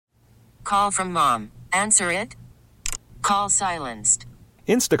call from mom. Answer it. Call silenced.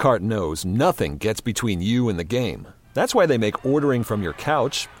 Instacart knows nothing gets between you and the game. That's why they make ordering from your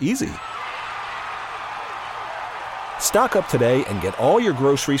couch easy. Stock up today and get all your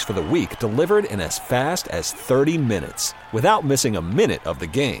groceries for the week delivered in as fast as 30 minutes without missing a minute of the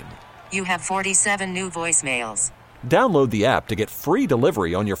game. You have 47 new voicemails. Download the app to get free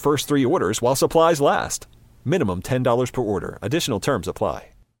delivery on your first 3 orders while supplies last. Minimum $10 per order. Additional terms apply.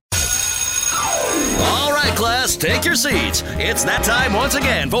 All right, class, take your seats. It's that time once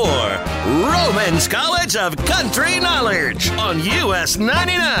again for Roman's College of Country Knowledge on US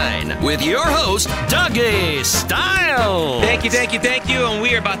 99 with your host, Dougie Style. Thank you. And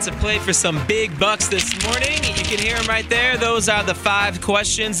we are about to play for some big bucks this morning. You can hear them right there. Those are the 5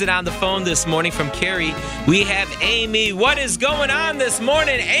 questions. And on the phone this morning from Cary, we have Amy. What is going on this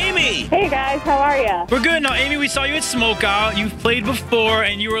morning, Amy? Hey, guys. How are you? We're good. Now, Amy, we saw you at Smokeout. You've played before,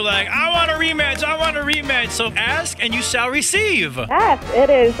 and you were like, I want a rematch. So ask, and you shall receive. Yes, it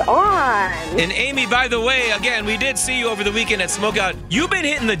is on. And Amy, by the way, again, we did see you over the weekend at Smokeout. You've been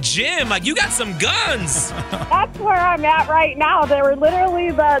hitting the gym. Like, you got some guns. That's where I'm at right now. They were literally,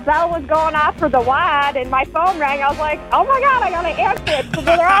 the bell was going off for the WAD, and my phone rang. I was like, oh, my God, I got to answer it. So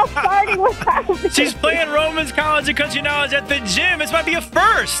they're all starting with that. She's playing Roman's College of Country Knowledge at the gym. This might be a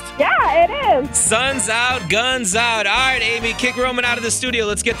first. Yeah, it is. Sun's out, guns out. All right, Amy, kick Roman out of the studio.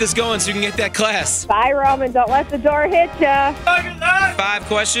 Let's get this going so you can get that class. Bye, Roman. Don't let the door hit ya. 5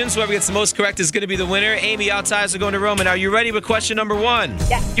 questions. Whoever gets the most correct is going to be the winner. Amy, all ties are going to Roman. Are you ready with question number 1?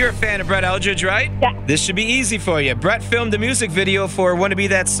 Yes. You're a fan of Brett Eldredge, right? Yeah. This should be easy for you. Brett filmed the music video for Wanna Be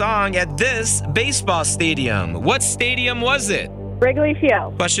That Song at this baseball stadium. What stadium was it? Wrigley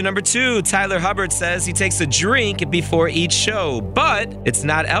Field. Question number 2. Tyler Hubbard says he takes a drink before each show, but it's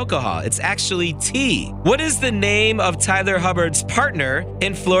not alcohol. It's actually tea. What is the name of Tyler Hubbard's partner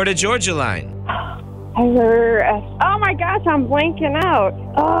in Florida Georgia Line? Oh my gosh, I'm blanking out.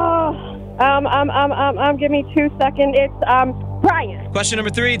 Give me 2 seconds. It's Brian. Question number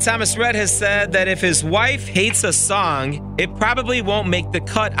 3. Thomas Rhett has said that if his wife hates a song, it probably won't make the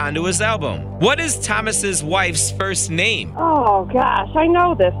cut onto his album. What is Thomas's wife's first name? Oh gosh, I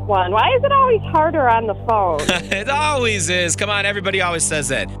know this one. Why is it always harder on the phone? It always is. Come on, everybody always says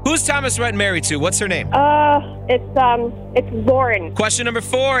that. Who's Thomas Rhett married to? What's her name? It's Lauren. Question number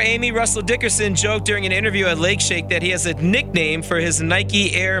 4. Amy Russell Dickerson joked during an interview at Lake Shake that he has a nickname for his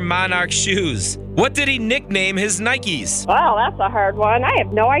Nike Air Monarch shoes. What did he nickname his Nikes? Wow, that's a hard one. I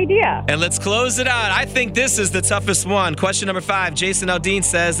have no idea. And let's close it out. I think this is the toughest one. Question number 5. Jason Aldean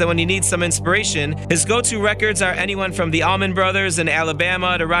says that when he needs some inspiration, his go-to records are anyone from the Allman Brothers in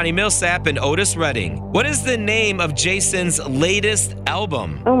Alabama to Ronnie Millsap and Otis Redding. What is the name of Jason's latest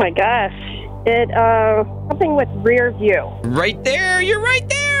album? Oh my gosh. Something with Rear View. Right there. You're right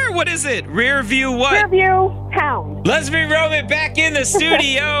there. What is it? Rear View what? Rear View Town. Let's bring Roman back in the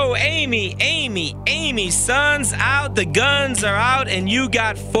studio. Amy, sun's out, the guns are out, and you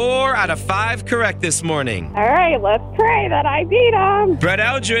got 4 out of 5 correct this morning. All right, let's pray that I beat him. Brett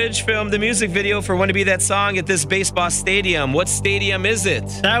Eldredge filmed the music video for Wanna Be That Song at this baseball stadium. What stadium is it?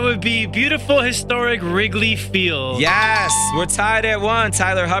 That would be beautiful, historic Wrigley Field. Yes, we're tied at 1.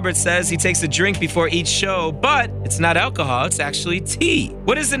 Tyler Hubbard says he takes a drink before each show, but it's not alcohol, it's actually tea.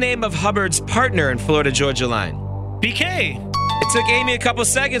 What is the name of Hubbard's partner in Florida Georgia Line? BK. It took Amy a couple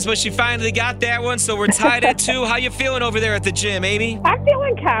seconds, but she finally got that one, so we're tied at 2. How you feeling over there at the gym, Amy? I'm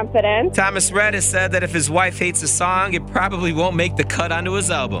feeling confident. Thomas Rhett has said that if his wife hates a song, it probably won't make the cut onto his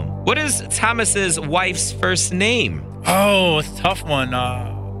album. What is Thomas's wife's first name? Oh, it's a tough one.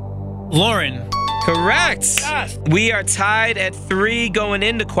 Lauren. Correct. Yes. We are tied at 3 going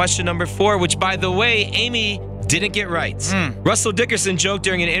into question number 4, which, by the way, Amy didn't get right. Russell Dickerson joked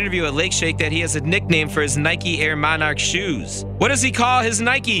during an interview at Lake Shake that he has a nickname for his Nike Air Monarch shoes. What does he call his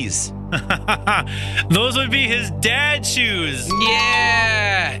Nikes? Those would be his dad shoes.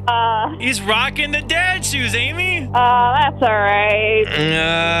 Yeah. He's rocking the dad shoes, Amy. That's all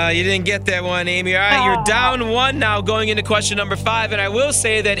right. You didn't get that one, Amy. All right, you're down 1 now going into question number 5, and I will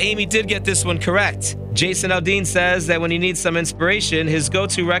say that Amy did get this one correct. Jason Aldean says that when he needs some inspiration, his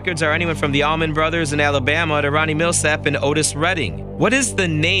go-to records are anyone from the Allman Brothers in Alabama to Ronnie Millsap and Otis Redding. What is the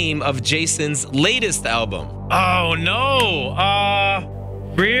name of Jason's latest album? Oh, no.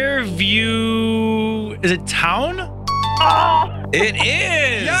 Rear View... Is it Town? It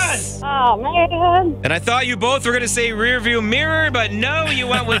is! Yes! Oh, man. And I thought you both were going to say rear view mirror, but no, you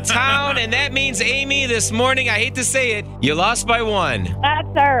went with Town, and that means, Amy, this morning, I hate to say it, you lost by 1. That's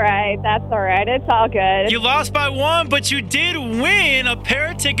all right. That's all right. It's all good. You lost by 1, but you did win a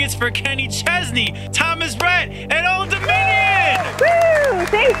pair of tickets for Kenny Chesney, Thomas Rhett, and Old Dominion! Woo!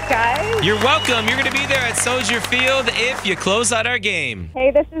 Thanks, guys. You're welcome. You're going to be there at Soldier Field if you close out our game. Hey,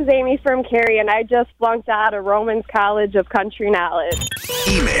 this is Amy from Cary, and I just flunked out of Romans College of Country Knowledge.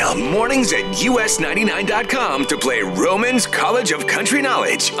 Email mornings@us99.com to play Romans College of Country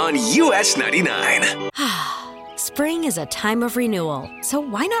Knowledge on US 99. Spring is a time of renewal, so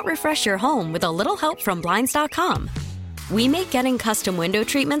why not refresh your home with a little help from Blinds.com? We make getting custom window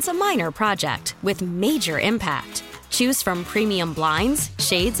treatments a minor project with major impact. Choose from premium blinds,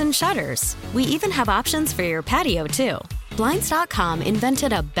 shades, and shutters. We even have options for your patio, too. Blinds.com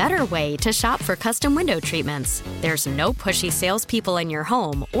invented a better way to shop for custom window treatments. There's no pushy salespeople in your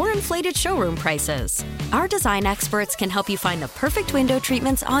home or inflated showroom prices. Our design experts can help you find the perfect window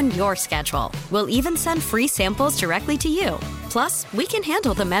treatments on your schedule. We'll even send free samples directly to you. Plus, we can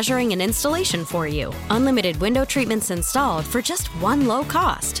handle the measuring and installation for you. Unlimited window treatments installed for just one low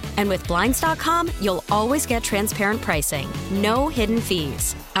cost. And with Blinds.com, you'll always get transparent pricing. No hidden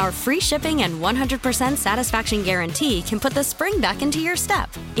fees. Our free shipping and 100% satisfaction guarantee can put the spring back into your step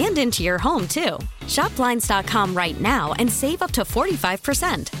and into your home, too. Shop Blinds.com right now and save up to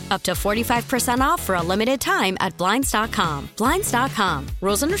 45%. Up to 45% off for a limited time at Blinds.com. Blinds.com.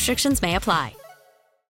 Rules and restrictions may apply.